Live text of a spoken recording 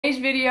Today's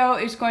video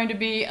is going to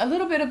be a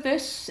little bit of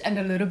this and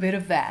a little bit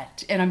of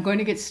that, and I'm going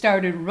to get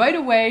started right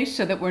away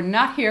so that we're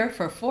not here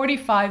for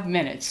 45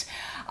 minutes.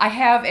 I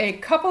have a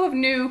couple of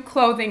new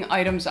clothing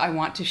items I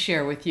want to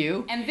share with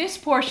you, and this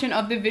portion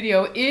of the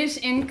video is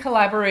in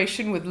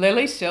collaboration with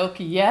Lilysilk.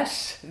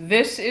 Yes,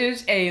 this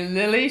is a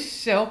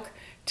Lilysilk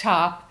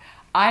top.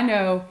 I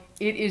know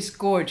it is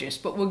gorgeous,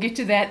 but we'll get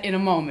to that in a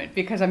moment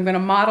because I'm going to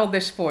model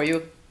this for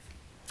you.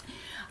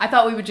 I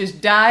thought we would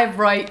just dive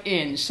right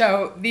in.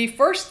 So the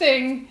first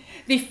thing,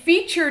 the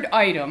featured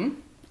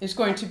item is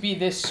going to be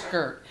this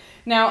skirt.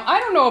 Now, I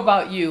don't know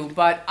about you,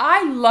 but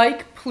I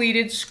like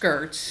pleated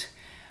skirts,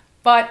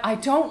 but I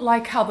don't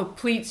like how the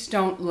pleats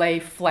don't lay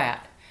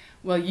flat.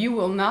 Well, you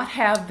will not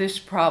have this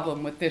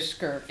problem with this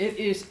skirt. It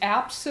is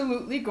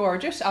absolutely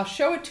gorgeous. I'll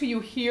show it to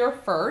you here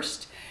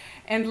first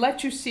and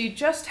let you see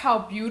just how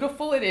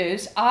beautiful it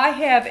is. I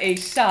have a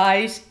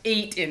size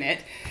 8 in it.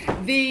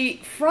 The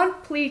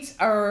front pleats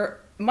are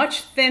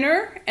much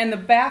thinner and the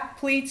back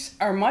pleats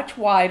are much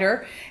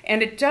wider,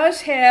 and it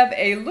does have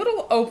a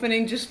little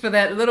opening just for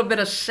that little bit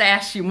of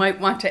sass you might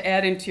want to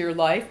add into your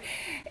life,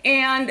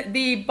 and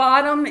the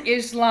bottom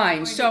is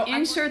lined. So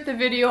insert the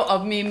video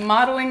of me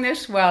modeling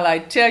this while I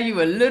tell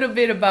you a little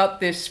bit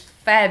about this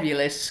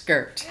fabulous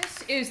skirt.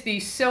 This is the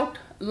silk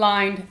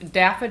lined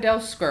daffodil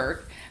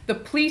skirt. The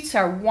pleats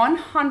are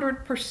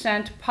 100%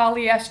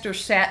 polyester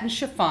satin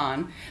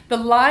chiffon. The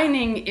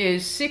lining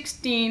is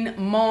 16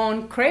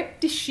 Mon crepe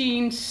de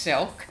chine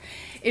silk.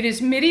 It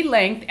is midi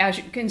length, as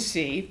you can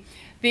see.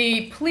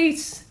 The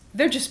pleats,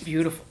 they're just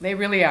beautiful. They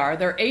really are.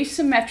 They're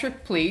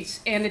asymmetric pleats,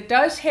 and it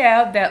does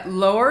have that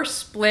lower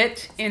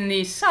split in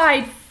the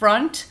side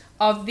front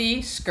of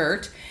the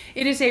skirt.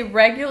 It is a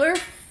regular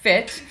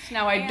fit.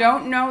 Now, I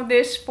don't know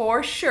this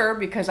for sure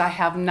because I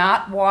have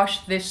not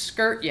washed this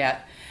skirt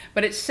yet,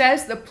 but it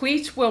says the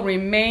pleats will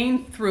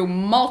remain through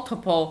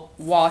multiple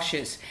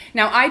washes.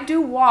 Now, I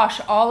do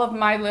wash all of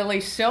my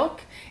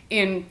Lilysilk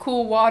in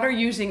cool water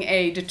using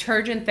a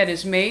detergent that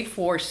is made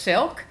for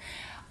silk.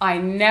 I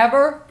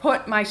never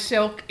put my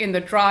silk in the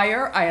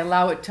dryer. I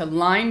allow it to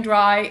line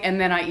dry, and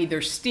then I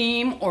either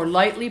steam or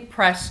lightly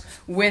press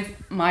with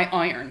my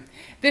iron.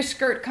 This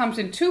skirt comes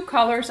in 2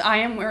 colors. I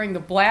am wearing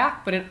the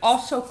black, but it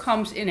also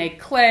comes in a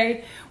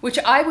clay, which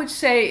I would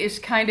say is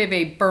kind of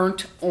a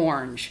burnt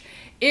orange.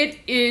 It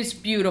is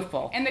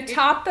beautiful. And the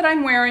top that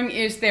I'm wearing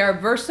is their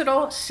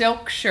versatile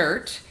silk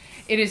shirt.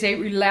 It is a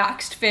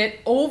relaxed fit,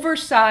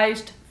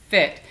 oversized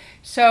fit.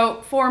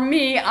 So for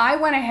me, I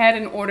went ahead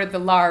and ordered the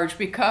large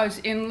because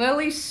in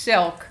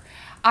Lilysilk,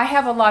 I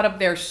have a lot of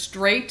their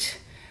straight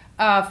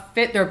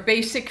fit, their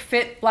basic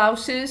fit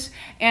blouses,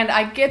 and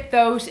I get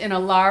those in a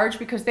large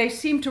because they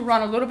seem to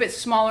run a little bit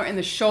smaller in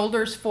the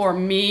shoulders for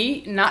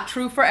me. Not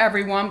true for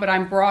everyone, but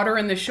I'm broader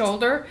in the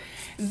shoulder.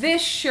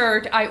 This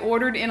shirt I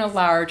ordered in a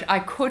large. I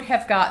could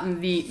have gotten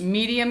the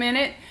medium in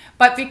it,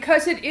 but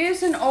because it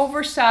is an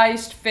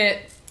oversized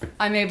fit,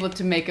 I'm able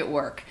to make it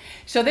work.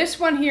 So this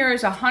one here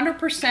is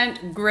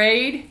 100%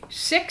 grade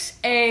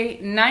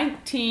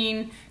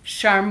 6A19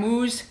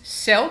 charmeuse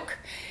silk.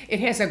 It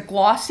has a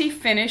glossy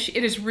finish.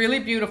 It is really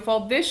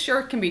beautiful. This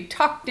shirt can be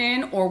tucked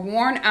in or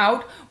worn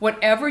out,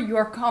 whatever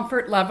your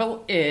comfort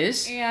level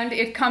is. And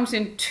it comes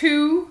in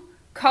 2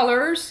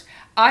 colors.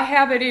 I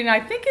have it in, I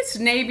think it's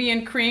navy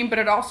and cream, but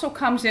it also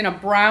comes in a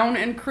brown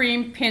and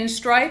cream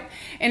pinstripe,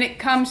 and it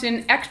comes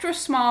in extra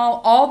small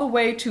all the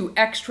way to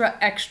extra,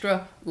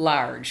 extra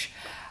large.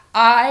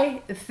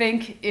 I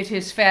think it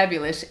is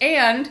fabulous,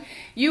 and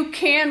you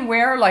can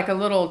wear like a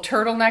little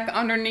turtleneck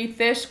underneath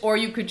this, or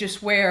you could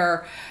just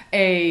wear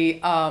a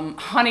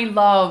honey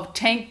love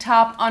tank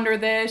top under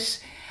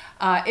this.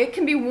 It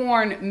can be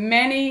worn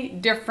many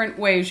different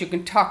ways. You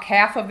can tuck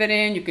half of it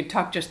in, you can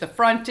tuck just the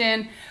front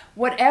in.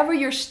 Whatever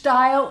your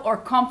style or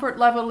comfort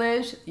level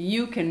is,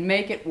 you can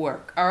make it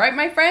work. All right,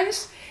 my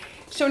friends?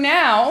 So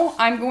now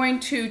I'm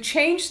going to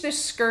change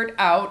this skirt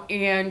out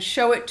and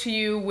show it to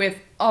you with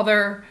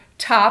other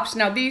tops.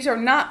 Now, these are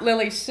not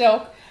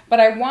Lilysilk, but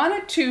I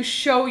wanted to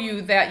show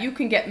you that you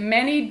can get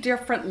many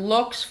different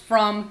looks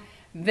from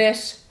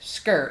this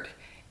skirt.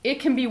 It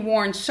can be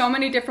worn so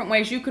many different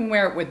ways. You can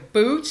wear it with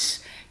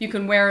boots. You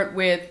can wear it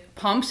with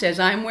pumps, as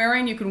I'm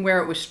wearing. You can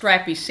wear it with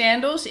strappy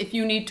sandals. If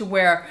you need to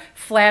wear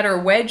flatter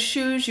wedge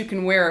shoes, you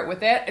can wear it with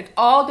that. It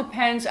all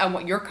depends on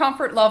what your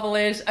comfort level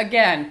is.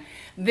 Again,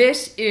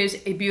 this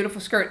is a beautiful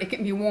skirt. It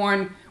can be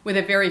worn with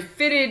a very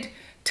fitted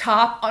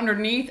top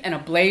underneath and a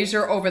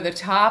blazer over the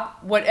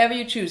top, whatever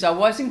you choose. I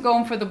wasn't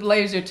going for the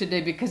blazer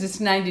today because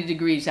it's 90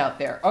 degrees out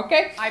there,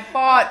 okay? I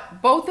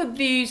bought both of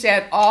these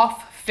at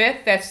Off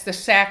Fifth. That's the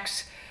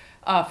Saks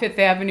Fifth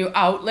Avenue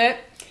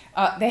outlet.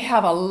 They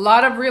have a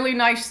lot of really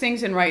nice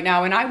things in right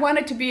now, and I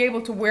wanted to be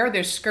able to wear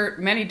this skirt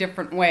many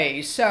different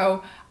ways,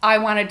 so I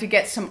wanted to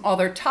get some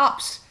other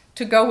tops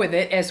to go with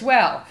it as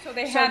well. So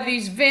they have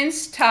these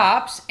Vince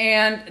tops,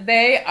 and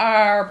they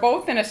are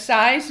both in a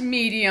size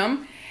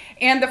medium,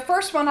 and the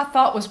first one I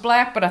thought was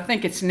black, but I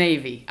think it's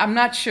navy. I'm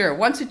not sure.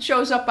 Once it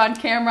shows up on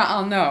camera,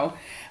 I'll know.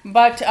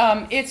 But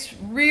it's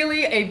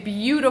really a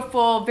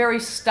beautiful, very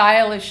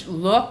stylish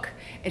look.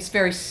 It's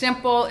very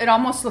simple. It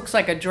almost looks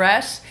like a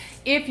dress.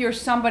 If you're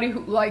somebody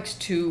who likes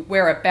to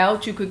wear a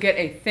belt, you could get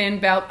a thin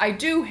belt. I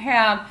do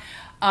have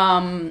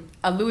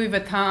a Louis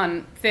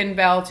Vuitton thin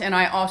belt, and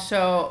I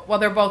also, well,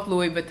 they're both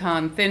Louis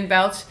Vuitton thin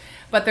belts,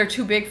 but they're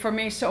too big for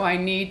me, so I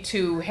need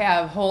to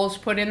have holes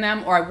put in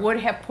them, or I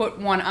would have put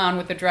one on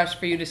with the dress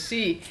for you to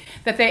see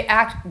that they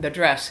act, the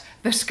dress,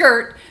 the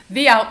skirt,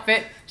 the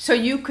outfit, so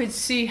you could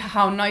see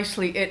how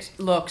nicely it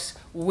looks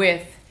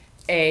with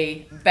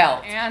a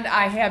belt. And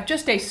I have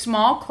just a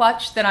small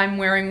clutch that I'm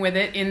wearing with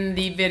it in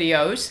the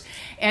videos,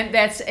 and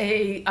that's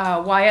a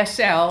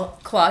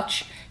YSL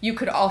clutch. You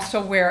could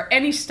also wear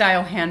any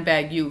style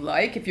handbag you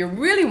like. If you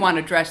really want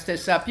to dress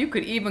this up, you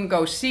could even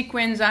go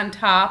sequins on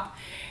top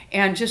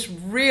and just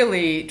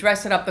really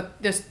dress it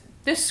up. This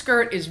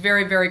skirt is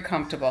very, very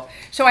comfortable.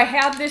 So I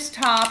have this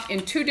top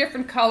in 2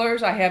 different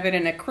colors. I have it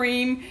in a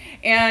cream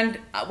and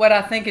what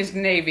I think is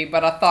navy,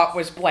 but I thought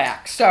was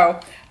black. So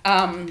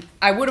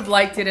I would have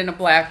liked it in a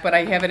black, but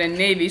I have it in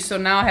navy, so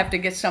now I have to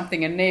get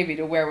something in navy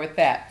to wear with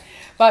that.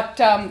 But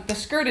the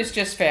skirt is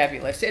just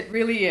fabulous. It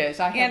really is.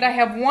 And I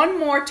have one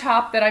more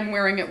top that I'm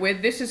wearing it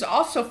with. This is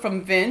also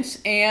from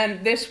Vince,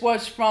 and this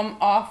was from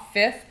off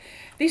Fifth.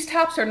 These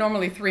tops are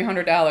normally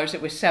 $300.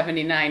 It was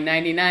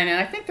 $79.99, and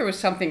I think there was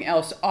something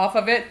else off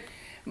of it.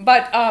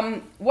 But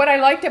what I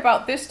liked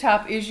about this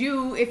top is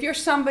if you're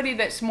somebody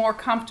that's more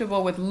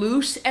comfortable with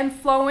loose and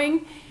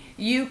flowing,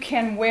 you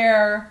can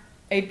wear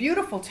a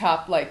beautiful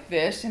top like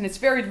this, and it's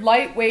very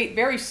lightweight,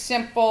 very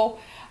simple.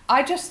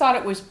 I just thought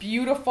it was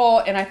beautiful,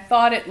 and I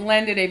thought it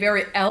lended a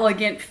very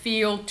elegant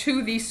feel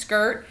to the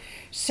skirt.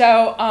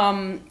 So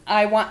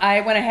I went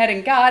ahead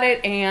and got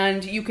it,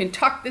 and you can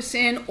tuck this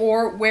in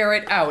or wear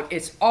it out.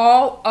 It's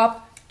all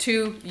up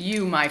to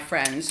you, my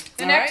friends.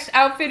 The next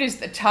outfit is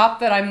the top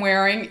that I'm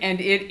wearing, and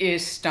it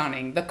is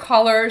stunning. The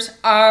colors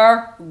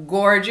are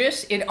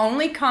gorgeous. It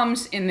only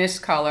comes in this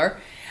color.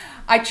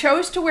 I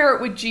chose to wear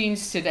it with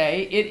jeans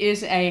today. It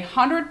is a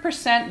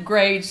 100%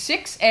 grade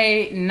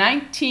 6A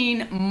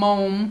 19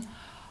 Mohm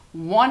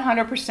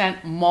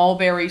 100%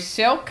 mulberry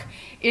silk.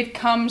 It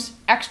comes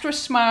extra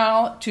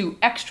small to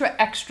extra,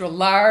 extra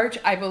large.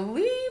 I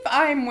believe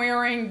I'm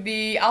wearing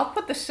I'll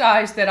put the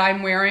size that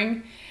I'm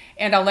wearing,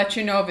 and I'll let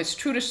you know if it's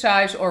true to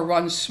size or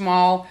runs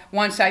small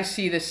once I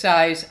see the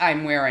size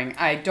I'm wearing.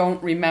 I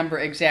don't remember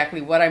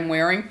exactly what I'm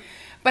wearing,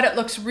 but it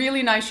looks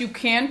really nice. You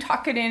can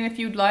tuck it in if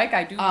you'd like.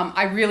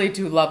 I really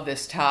do love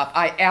this top.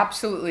 I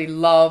absolutely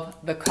love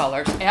the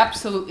colors.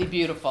 Absolutely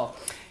beautiful.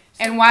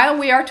 And while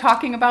we are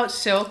talking about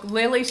silk,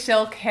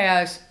 Lilysilk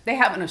they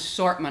have an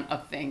assortment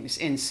of things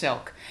in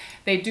silk.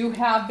 They do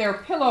have their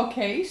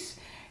pillowcase,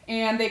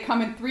 and they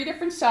come in 3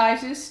 different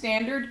sizes,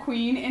 standard,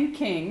 queen, and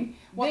king.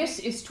 This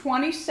is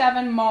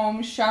 27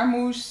 Mohm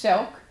charmeuse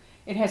silk.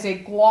 It has a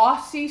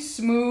glossy,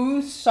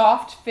 smooth,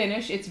 soft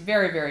finish. It's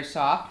very, very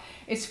soft.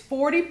 It's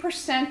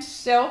 40%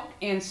 silk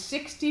and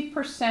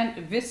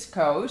 60%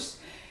 viscose.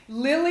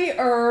 Lily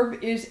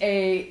herb is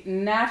a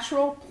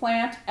natural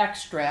plant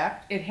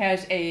extract. It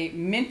has a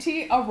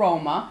minty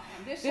aroma.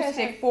 This has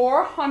a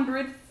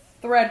 400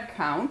 thread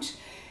count.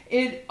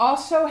 It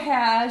also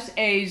has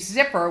a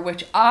zipper,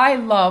 which I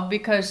love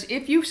because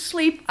if you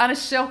sleep on a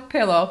silk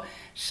pillow,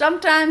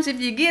 sometimes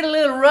if you get a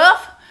little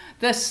rough,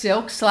 the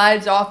silk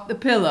slides off the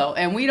pillow.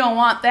 And we don't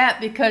want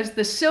that because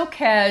the silk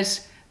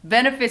has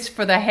benefits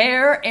for the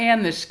hair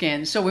and the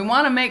skin. So we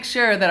want to make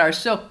sure that our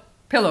silk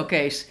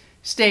pillowcase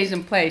stays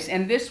in place,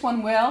 and this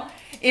one will.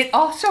 It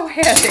also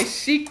has a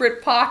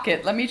secret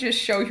pocket. Let me just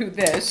show you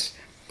this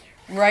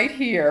right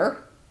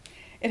here.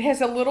 It has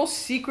a little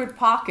secret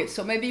pocket,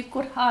 so maybe you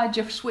could hide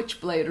your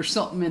switchblade or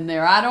something in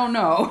there. I don't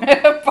know,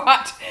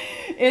 but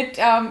it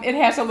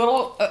has a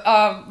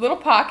little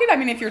pocket. I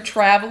mean, if you're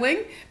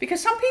traveling,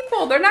 because some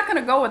people, they're not going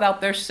to go without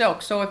their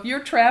silk. So if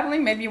you're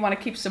traveling, maybe you want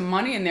to keep some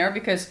money in there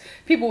because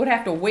people would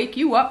have to wake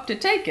you up to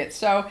take it.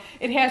 So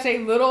it has a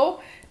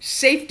little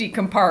safety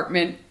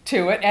compartment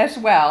to it as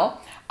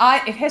well.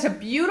 It has a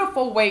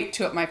beautiful weight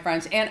to it, my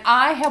friends, and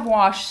I have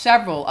washed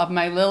several of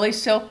my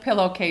Lilysilk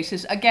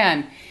pillowcases,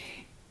 again,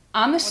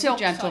 on the Silk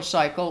Gentle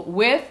cycle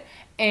with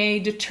a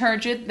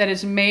detergent that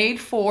is made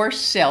for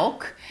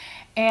silk,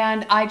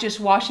 and I just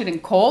wash it in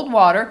cold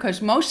water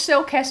because most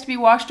silk has to be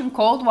washed in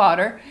cold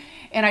water,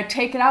 and I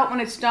take it out when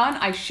it's done,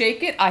 I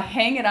shake it, I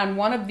hang it on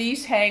one of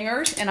these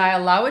hangers, and I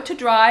allow it to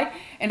dry,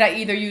 and I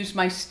either use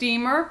my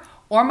steamer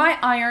or my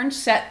iron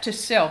set to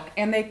silk,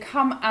 and they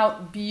come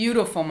out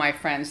beautiful, my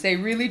friends. They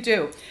really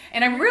do.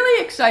 And I'm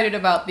really excited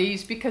about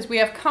these because we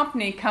have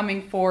company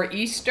coming for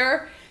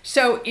Easter.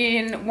 So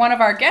in one of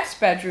our guest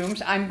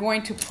bedrooms, I'm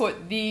going to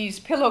put these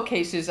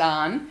pillowcases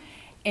on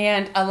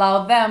and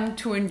allow them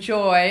to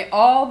enjoy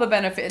all the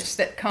benefits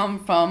that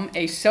come from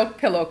a silk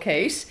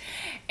pillowcase.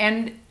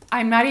 And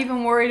I'm not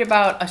even worried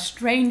about a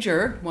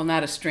stranger, well,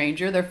 not a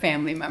stranger, they're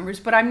family members,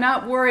 but I'm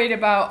not worried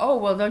about, oh,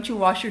 well, don't you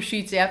wash your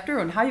sheets after?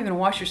 And how are you going to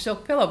wash your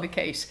silk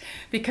pillowcase?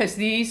 Because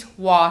these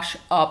wash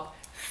up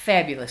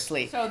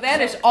fabulously. So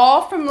that is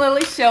all from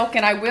Lilysilk,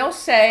 and I will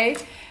say,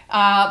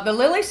 The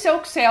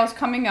Lilysilk sale's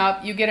coming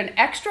up. You get an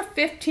extra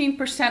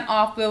 15%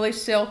 off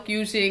Lilysilk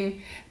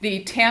using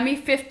the Tammy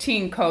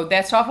 15 code.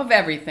 That's off of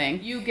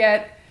everything. You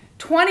get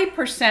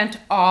 20%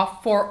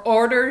 off for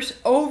orders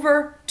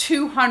over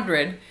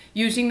 200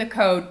 using the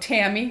code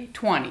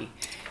Tammy20.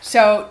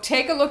 So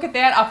take a look at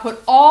that. I'll put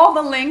all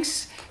the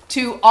links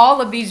to all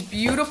of these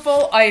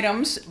beautiful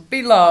items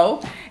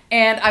below,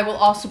 and I will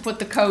also put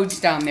the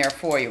codes down there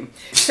for you.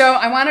 So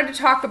I wanted to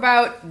talk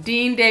about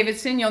Dean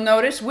Davidson. You'll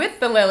notice with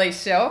the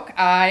Lilysilk,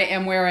 I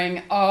am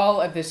wearing all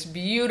of this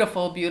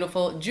beautiful,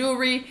 beautiful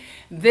jewelry.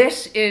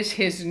 This is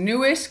his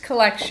newest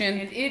collection,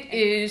 and it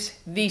is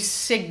the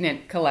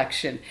Signet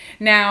collection.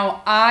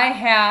 Now, I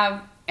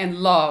have and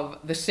love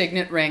the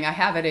Signet ring. I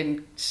have it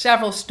in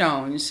several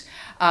stones.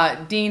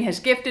 Dean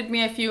has gifted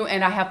me a few,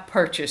 and I have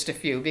purchased a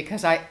few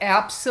because I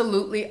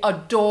absolutely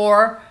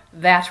adore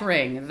that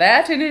ring.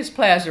 That and his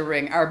plaza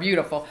ring are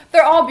beautiful.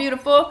 They're all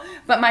beautiful,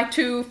 but my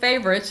two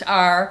favorites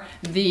are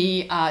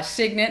the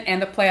Signet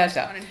and the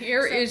plaza. And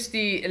here is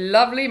the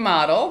lovely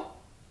model.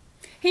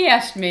 He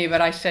asked me, but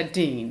I said,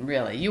 Dean,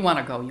 really, you want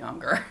to go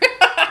younger?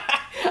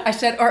 I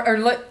said,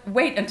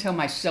 wait until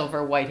my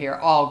silver white hair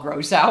all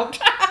grows out.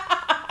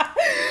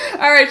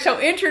 All right, so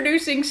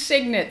introducing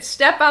Signet.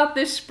 Step out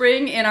this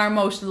spring in our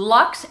most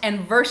luxe and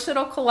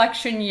versatile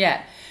collection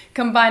yet.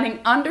 Combining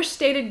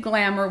understated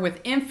glamour with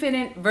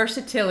infinite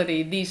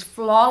versatility, these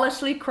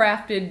flawlessly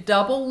crafted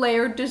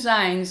double-layered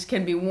designs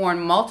can be worn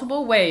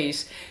multiple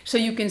ways so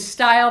you can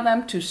style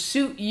them to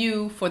suit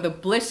you for the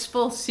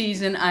blissful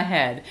season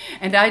ahead.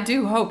 And I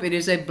do hope it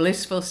is a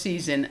blissful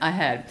season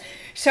ahead.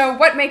 So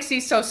what makes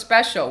these so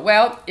special?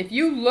 Well, if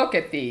you look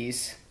at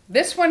these,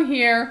 this one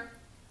here,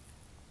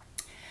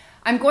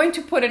 I'm going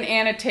to put an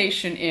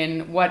annotation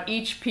in what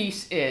each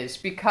piece is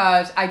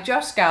because I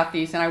just got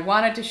these and I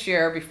wanted to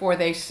share before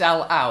they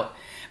sell out.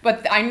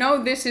 But I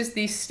know this is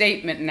the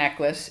statement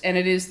necklace, and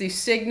it is the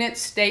Signet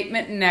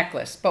statement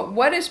necklace. But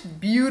what is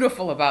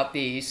beautiful about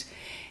these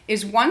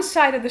is one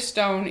side of the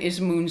stone is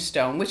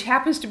Moonstone, which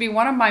happens to be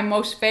one of my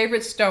most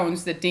favorite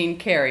stones that Dean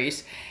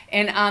carries,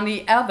 and on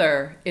the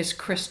other is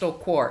crystal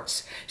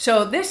quartz.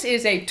 So this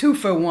is a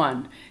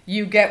 2-for-1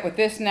 you get with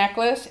this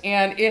necklace,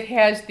 and it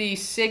has the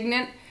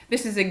Signet.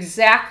 This is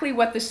exactly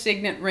what the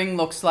Signet ring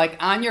looks like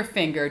on your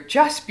finger,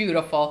 just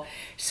beautiful.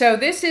 So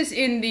this is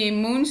in the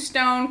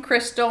Moonstone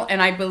crystal,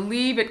 and I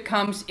believe it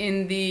comes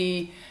in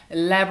the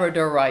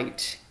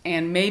Labradorite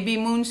and maybe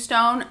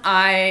Moonstone.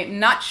 I'm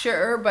not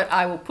sure, but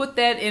I will put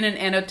that in an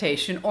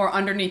annotation or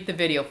underneath the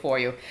video for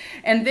you.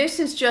 And this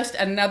is just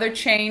another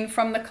chain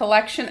from the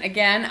collection.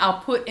 Again, I'll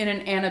put in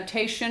an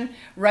annotation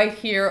right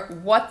here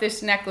what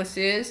this necklace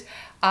is.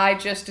 I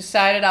just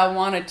decided I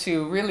wanted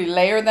to really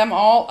layer them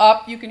all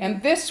up.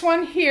 And this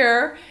one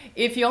here,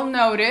 if you'll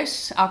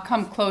notice, I'll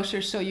come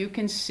closer so you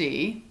can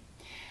see.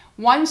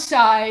 One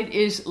side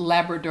is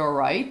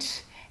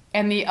Labradorite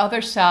and the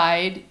other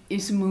side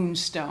is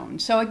Moonstone.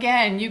 So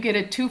again, you get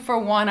a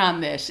 2-for-1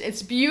 on this.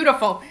 It's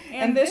beautiful.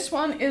 And this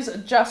one is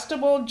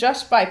adjustable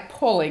just by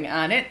pulling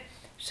on it.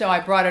 So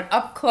I brought it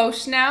up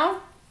close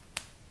now,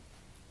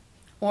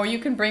 or you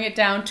can bring it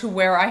down to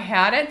where I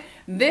had it.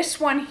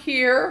 This one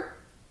here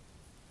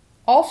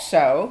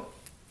also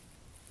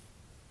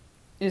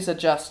is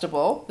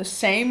adjustable the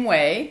same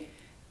way.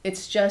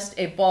 It's just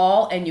a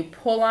ball and you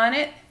pull on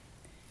it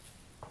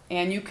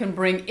and you can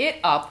bring it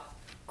up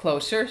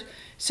closer.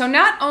 So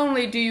not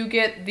only do you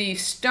get the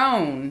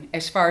stone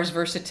as far as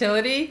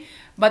versatility,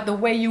 but the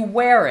way you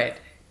wear it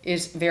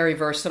is very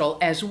versatile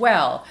as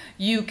well.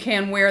 You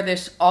can wear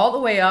this all the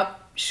way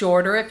up,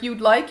 shorter if you'd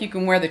like. You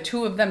can wear the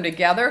two of them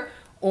together,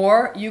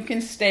 or you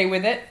can stay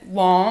with it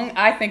long.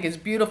 I think it's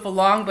beautiful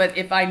long, but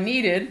if I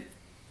needed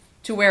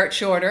to wear it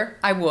shorter,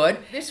 I would.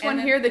 This one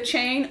here, the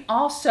chain,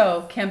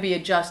 also can be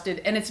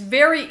adjusted, and it's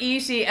very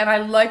easy, and I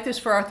like this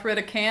for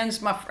arthritic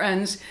hands, my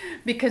friends,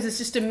 because it's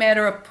just a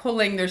matter of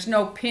pulling. There's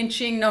no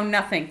pinching, no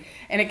nothing,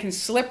 and it can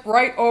slip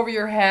right over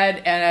your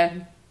head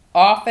and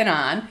off and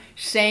on.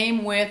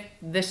 Same with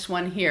this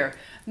one here.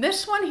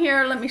 This one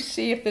here, let me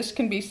see if this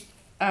can be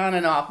on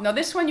and off. No,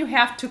 this one you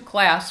have to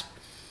clasp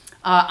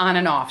on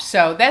and off.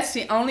 So that's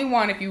the only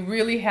one if you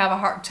really have a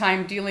hard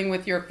time dealing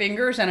with your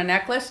fingers on a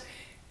necklace.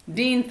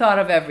 Dean thought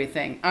of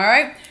everything. All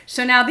right,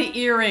 so now the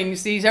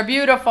earrings. These are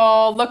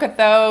beautiful. Look at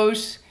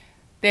those.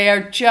 They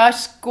are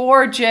just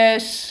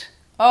gorgeous.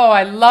 Oh,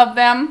 I love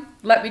them.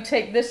 Let me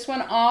take this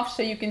one off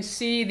so you can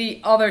see the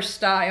other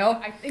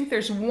style. I think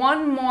there's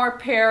one more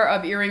pair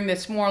of earring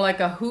that's more like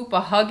a hoop,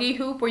 a huggy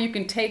hoop, where you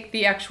can take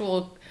the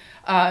actual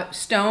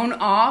stone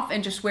off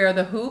and just wear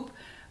the hoop.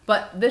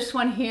 But this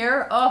one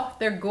here, oh,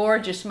 they're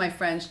gorgeous, my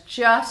friends.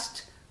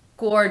 Just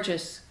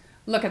gorgeous.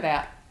 Look at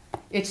that.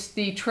 It's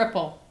the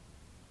triple.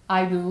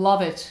 I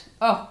love it.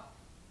 Oh,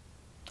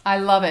 I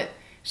love it.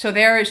 So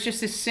there is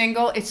just a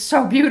single. It's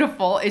so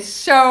beautiful. It's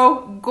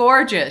so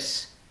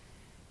gorgeous.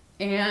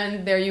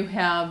 And there you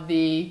have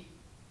the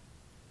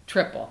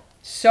triple.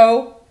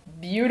 So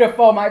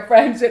beautiful, my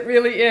friends. It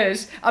really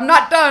is. I'm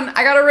not done.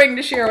 I got a ring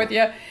to share with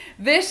you.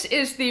 This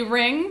is the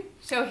ring.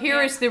 So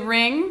here is the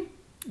ring.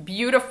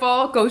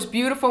 Beautiful, goes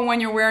beautiful when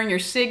you're wearing your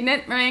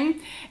signet ring,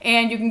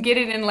 and you can get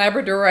it in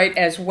labradorite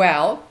as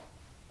well.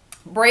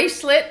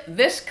 Bracelet,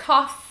 this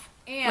cuff,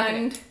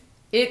 and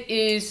it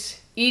is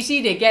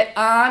easy to get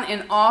on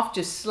and off,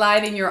 just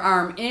sliding your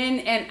arm in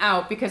and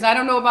out, because I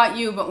don't know about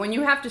you, but when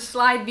you have to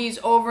slide these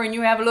over and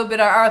you have a little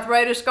bit of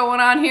arthritis going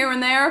on here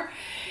and there,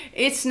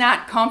 it's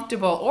not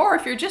comfortable. Or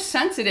if you're just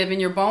sensitive in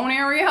your bone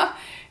area,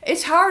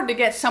 it's hard to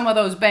get some of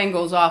those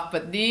bangles off,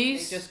 but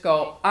these just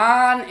go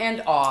on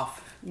and off.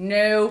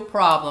 No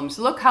problems.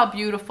 Look how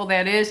beautiful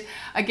that is.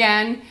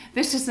 Again,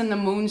 this is in the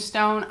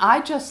Moonstone. I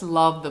just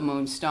love the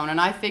Moonstone,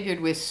 and I figured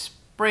with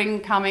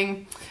spring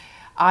coming,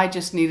 I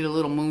just needed a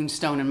little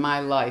Moonstone in my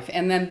life.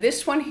 And then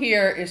this one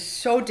here is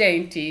so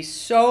dainty,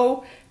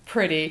 so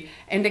pretty.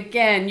 And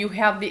again, you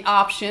have the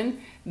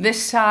option,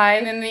 this side,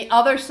 and then the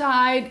other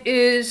side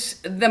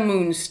is the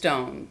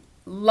Moonstone.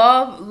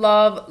 Love,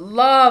 love,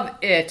 love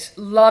it.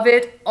 Love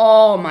it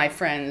all, my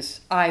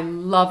friends. I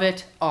love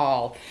it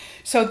all.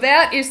 So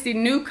that is the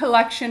new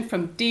collection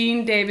from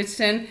Dean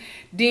Davidson.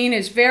 Dean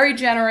is very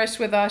generous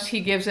with us.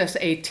 He gives us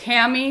a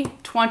Tammy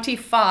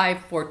 25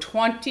 for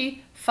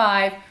 25%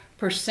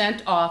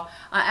 off.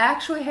 I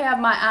actually have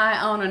my eye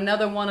on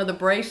another one of the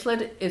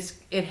bracelet.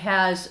 It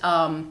has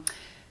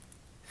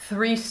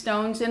 3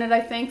 stones in it,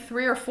 I think.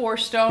 3 or 4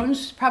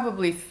 stones,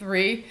 probably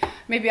 3.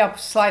 Maybe I'll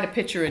slide a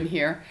picture in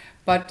here.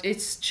 But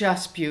it's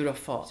just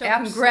beautiful. So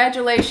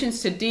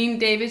congratulations to Dean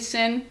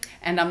Davidson.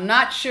 And I'm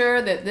not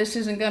sure that this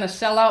isn't going to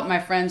sell out, my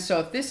friends.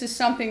 So if this is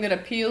something that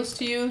appeals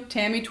to you,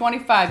 Tammy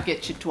 25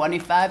 gets you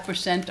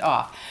 25%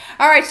 off.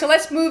 All right, so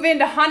let's move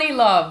into Honey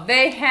Love.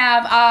 They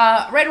have,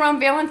 right around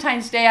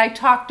Valentine's Day, I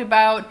talked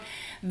about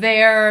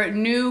their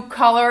new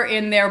color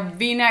in their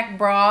V-neck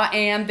bra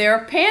and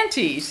their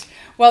panties.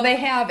 Well, they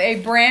have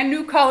a brand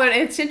new color.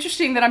 It's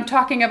interesting that I'm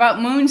talking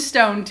about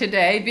Moonstone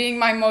today, being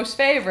my most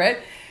favorite,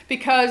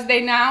 because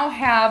they now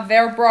have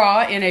their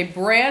bra in a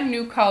brand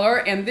new color,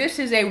 and this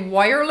is a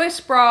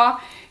wireless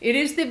bra. It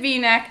is the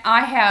V-neck.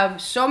 I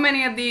have so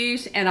many of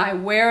these, and I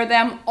wear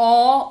them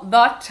all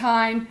the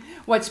time.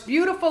 What's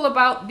beautiful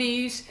about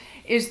these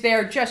is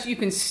they're just, you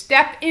can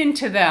step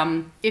into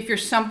them if you're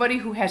somebody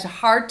who has a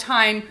hard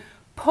time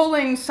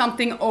pulling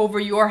something over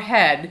your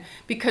head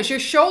because your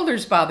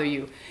shoulders bother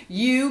you.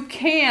 You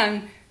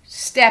can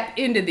step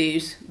into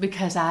these,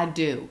 because I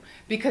do,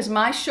 because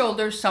my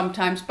shoulders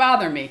sometimes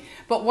bother me.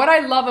 But what I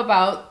love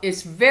about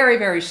it's very,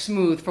 very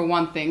smooth for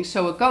one thing,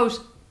 so it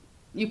goes,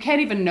 you can't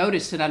even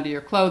notice it under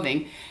your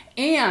clothing,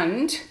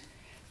 and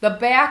the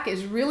back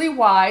is really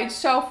wide,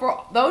 so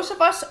for those of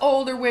us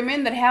older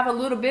women that have a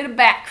little bit of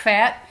back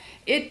fat,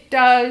 it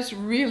does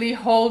really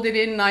hold it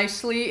in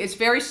nicely. It's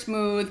very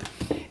smooth.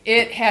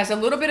 It has a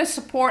little bit of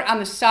support on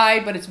the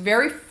side, but it's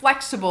very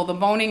flexible. The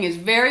boning is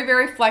very,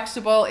 very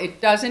flexible.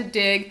 It doesn't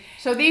dig.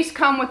 So these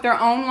come with their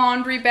own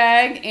laundry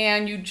bag,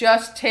 and you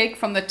just take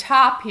from the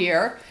top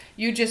here,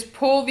 you just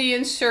pull the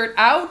insert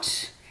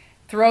out,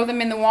 throw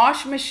them in the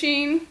washing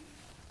machine,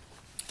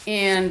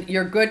 and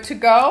you're good to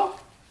go.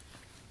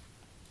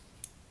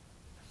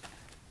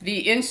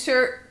 The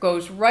insert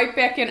goes right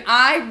back in.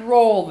 I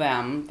roll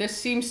them. This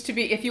seems to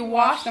be, if you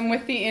wash them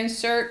with the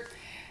insert,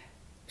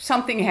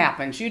 something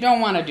happens. You don't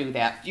want to do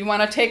that. You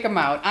want to take them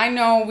out. I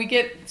know we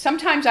get,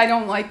 sometimes I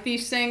don't like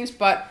these things,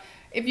 but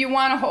if you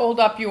want to hold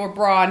up your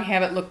bra and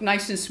have it look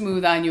nice and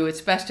smooth on you,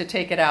 it's best to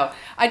take it out.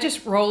 I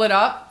just roll it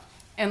up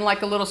and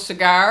like a little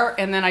cigar,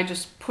 and then I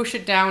just push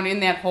it down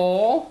in that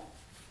hole.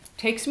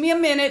 Takes me a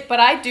minute,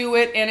 but I do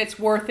it, and it's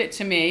worth it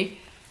to me,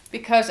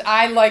 because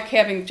I like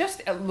having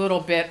just a little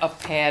bit of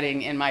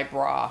padding in my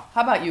bra.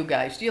 How about you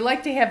guys? Do you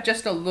like to have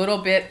just a little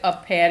bit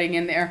of padding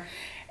in there?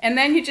 And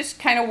then you just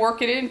kind of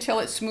work it in until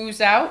it smooths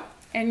out,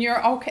 and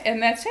you're okay,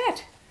 and that's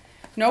it.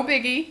 No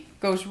biggie.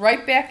 Goes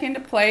right back into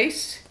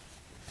place,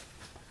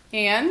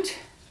 and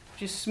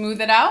just smooth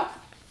it out,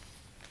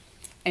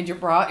 and your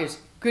bra is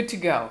good to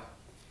go.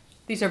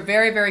 These are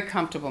very, very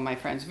comfortable, my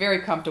friends, very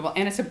comfortable,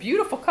 and it's a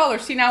beautiful color.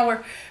 See, now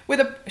we're with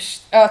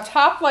a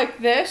top like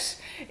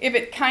this, if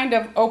it kind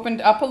of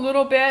opened up a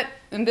little bit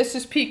and this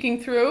is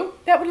peeking through,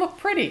 that would look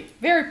pretty,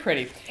 very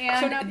pretty.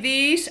 And so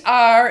these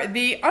are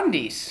the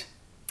undies,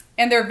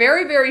 and they're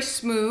very, very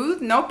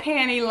smooth, no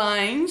panty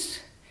lines,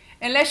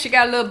 unless you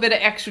got a little bit of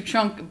extra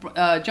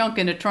junk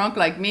in the trunk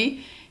like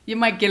me. You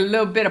might get a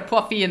little bit of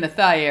puffy in the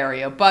thigh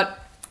area,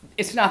 but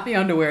it's not the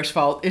underwear's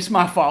fault, it's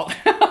my fault.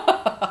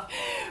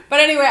 But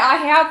anyway, I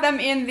have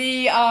them in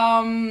the,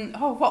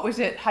 oh, what was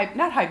it?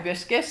 Not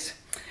hibiscus.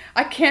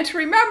 I can't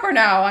remember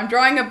now. I'm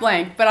drawing a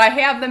blank. But I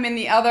have them in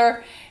the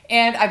other,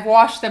 and I've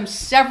washed them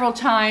several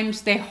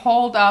times. They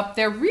hold up.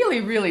 They're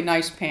really, really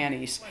nice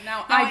panties.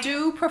 Now, I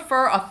do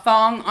prefer a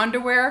thong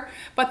underwear,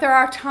 but there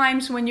are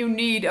times when you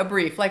need a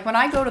brief. Like when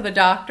I go to the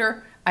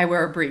doctor, I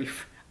wear a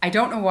brief. I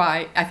don't know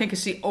why. I think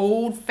it's the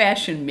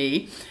old-fashioned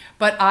me,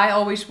 but I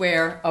always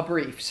wear a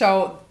brief.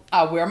 So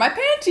I'll wear my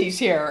panties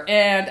here,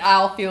 and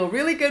I'll feel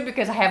really good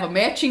because I have a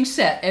matching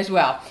set as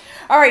well.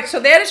 All right, so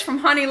that is from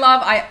Honey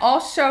Love. I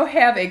also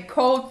have a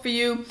code for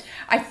you.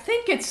 I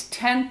think it's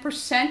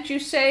 10% you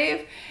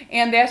save,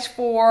 and that's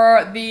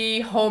for the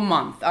whole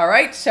month. All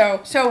right,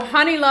 so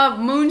Honey Love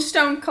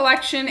Moonstone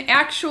collection.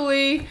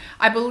 Actually,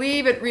 I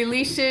believe it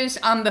releases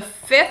on the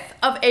 5th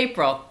of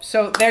April.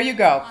 So there you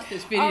go. I want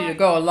this video to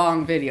go a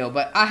long video,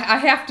 but I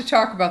have to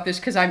talk about this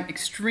because I'm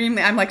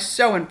like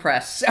so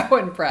impressed, so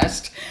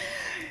impressed.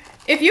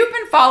 If you've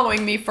been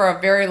following me for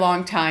a very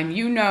long time,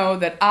 you know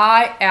that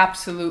I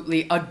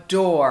absolutely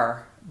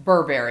adore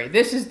Burberry.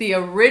 This is the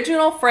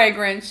original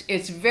fragrance.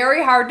 It's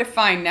very hard to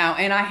find now,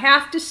 and I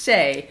have to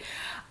say,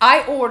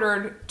 I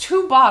ordered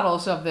 2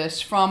 bottles of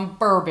this from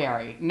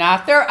Burberry,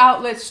 not their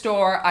outlet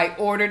store. I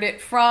ordered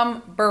it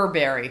from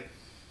Burberry.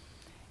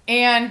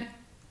 And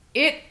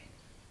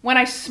when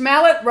I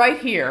smell it right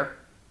here,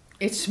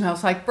 it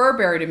smells like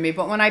Burberry to me,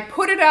 but when I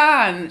put it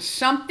on,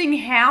 something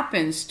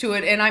happens to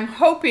it, and I'm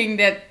hoping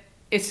that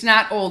it's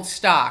not old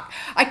stock.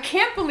 I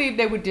can't believe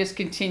they would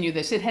discontinue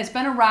this. It has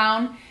been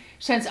around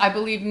since, I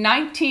believe,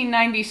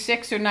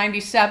 1996 or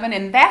 97,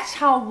 and that's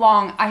how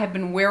long I have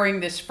been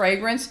wearing this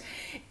fragrance.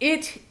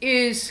 It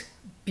is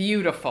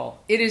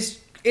beautiful.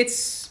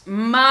 It's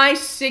my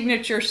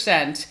signature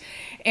scent,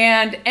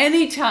 and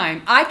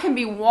anytime I can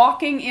be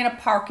walking in a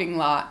parking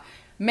lot,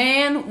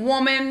 man,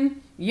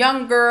 woman,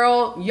 young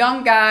girl,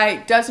 young guy,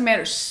 doesn't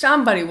matter,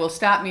 somebody will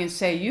stop me and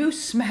say, "You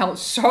smell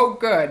so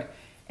good."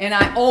 And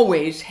I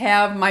always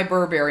have my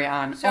Burberry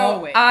on, so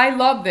always. I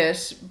love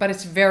this, but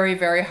it's very,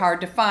 very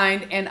hard to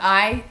find, and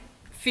I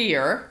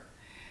fear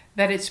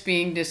that it's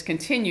being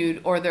discontinued,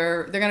 or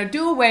they're going to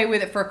do away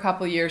with it for a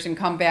couple of years and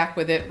come back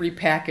with it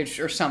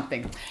repackaged or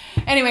something.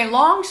 Anyway,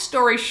 long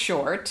story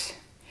short,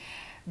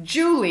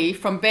 Julie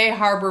from Bay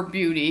Harbor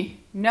Beauty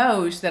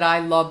knows that I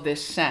love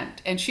this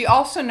scent, and she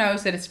also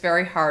knows that it's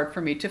very hard for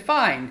me to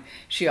find.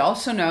 She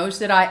also knows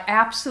that I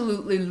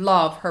absolutely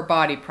love her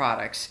body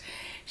products.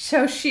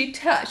 So she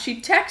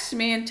texts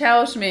me and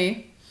tells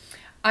me,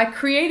 "I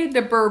created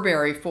the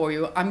Burberry for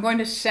you. I'm going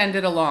to send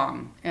it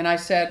along." And I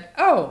said,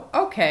 "Oh,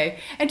 okay."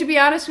 And to be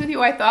honest with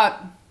you, I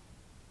thought,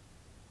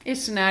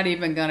 it's not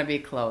even going to be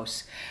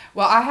close.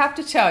 Well, I have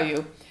to tell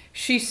you,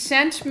 she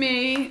sent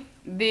me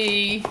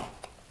the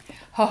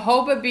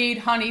Jojoba Bead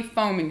Honey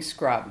Foaming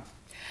Scrub.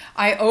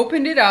 I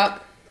opened it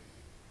up,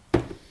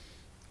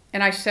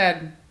 and I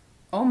said,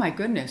 "Oh my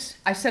goodness."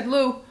 I said,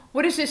 "Lou,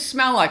 what does this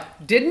smell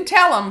like?" Didn't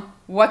tell him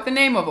what the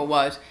name of it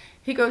was.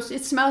 He goes,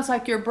 "It smells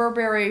like your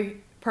Burberry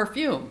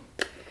perfume."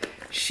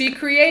 She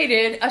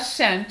created a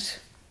scent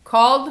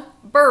called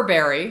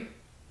Burberry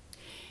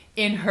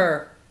in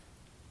her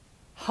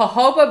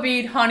Jojoba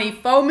Bead Honey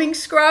Foaming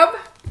Scrub.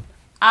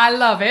 I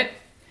love it.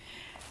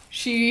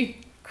 She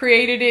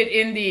created it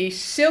in the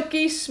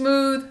Silky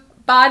Smooth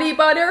Body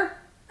Butter.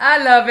 I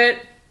love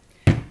it.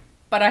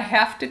 But I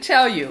have to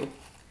tell you,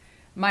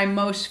 my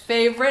most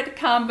favorite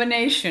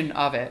combination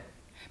of it,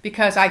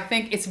 because I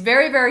think it's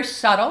very, very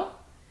subtle.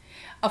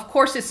 Of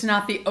course, it's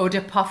not the eau de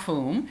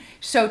parfum,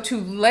 so to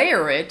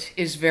layer it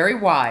is very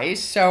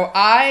wise. So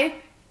I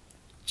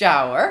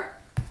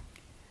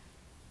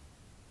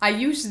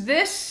use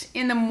this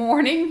in the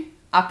morning.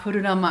 I put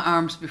it on my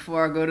arms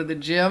before I go to the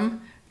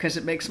gym because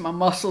it makes my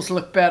muscles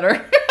look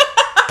better.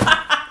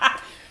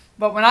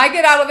 But when I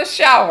get out of the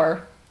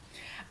shower,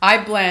 I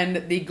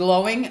blend the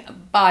glowing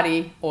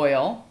body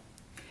oil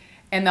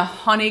and the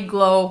Honey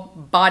Glow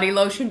body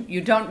lotion.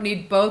 You don't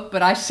need both,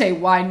 but I say,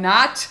 why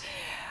not?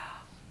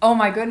 Oh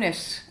my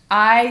goodness.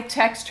 I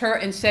text her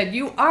and said,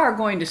 "You are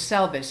going to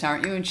sell this,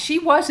 aren't you?" And she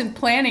wasn't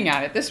planning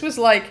on it. This was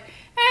like,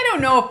 I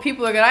don't know if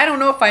people are going to, I don't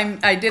know if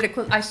I did a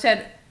clip. I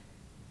said,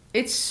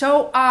 it's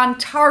so on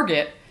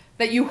target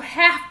that you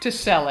have to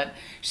sell it.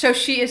 So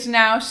she is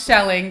now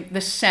selling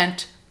the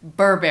scent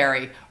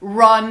Burberry.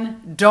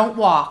 Run, don't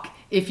walk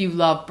if you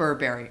love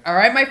Burberry. All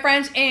right, my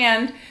friends?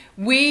 And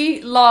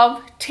We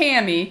Love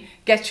Tammy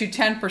gets you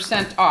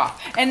 10%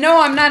 off. And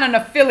no, I'm not an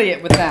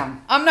affiliate with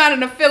them. I'm not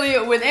an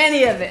affiliate with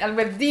any of it.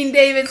 With Dean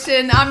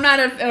Davidson. I'm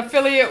not an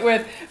affiliate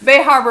with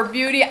Bay Harbor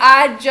Beauty.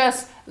 I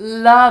just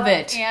love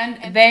it.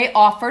 And they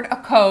offered a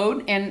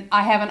code, and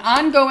I have an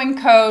ongoing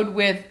code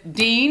with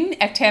Dean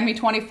at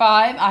Tammy25.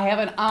 I have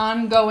an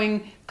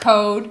ongoing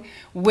code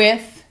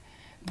with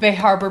Bay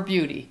Harbor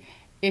Beauty.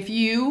 If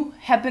you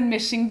have been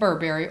missing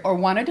Burberry or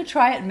wanted to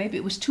try it and maybe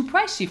it was too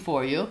pricey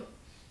for you,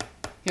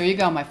 here you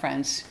go, my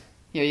friends.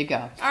 Here you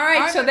go. All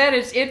right, so that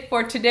is it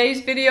for today's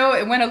video.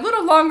 It went a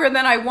little longer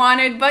than I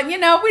wanted, but you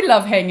know, we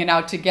love hanging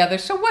out together,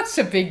 so what's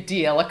the big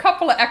deal? A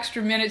couple of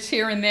extra minutes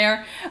here and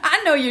there.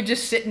 I know you're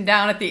just sitting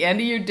down at the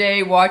end of your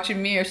day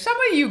watching me, or some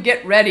of you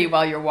get ready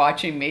while you're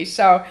watching me,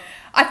 so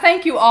I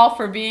thank you all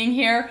for being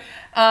here.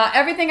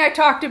 Everything I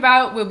talked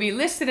about will be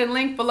listed and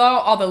linked below.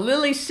 All the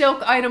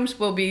Lilysilk items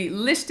will be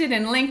listed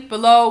and linked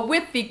below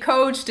with the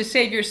codes to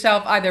save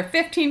yourself either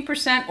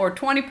 15% or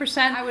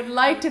 20%. I would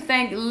like to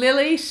thank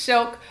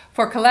Lilysilk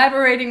for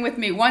collaborating with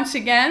me once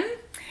again.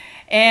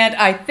 And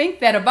I think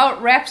that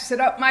about wraps it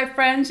up, my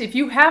friends. If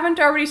you haven't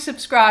already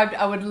subscribed,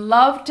 I would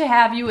love to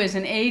have you as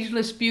an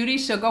ageless beauty.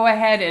 So go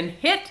ahead and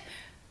hit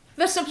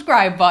the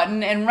subscribe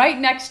button, and right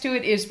next to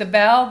it is the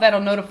bell that'll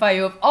notify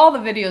you of all the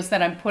videos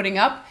that I'm putting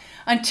up.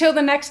 Until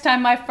the next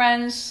time, my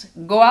friends,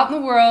 go out in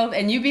the world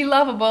and you be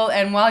lovable.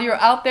 And while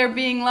you're out there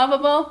being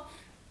lovable,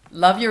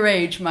 love your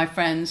age, my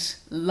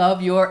friends.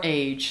 Love your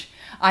age.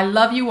 I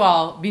love you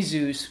all.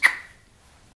 Bisous.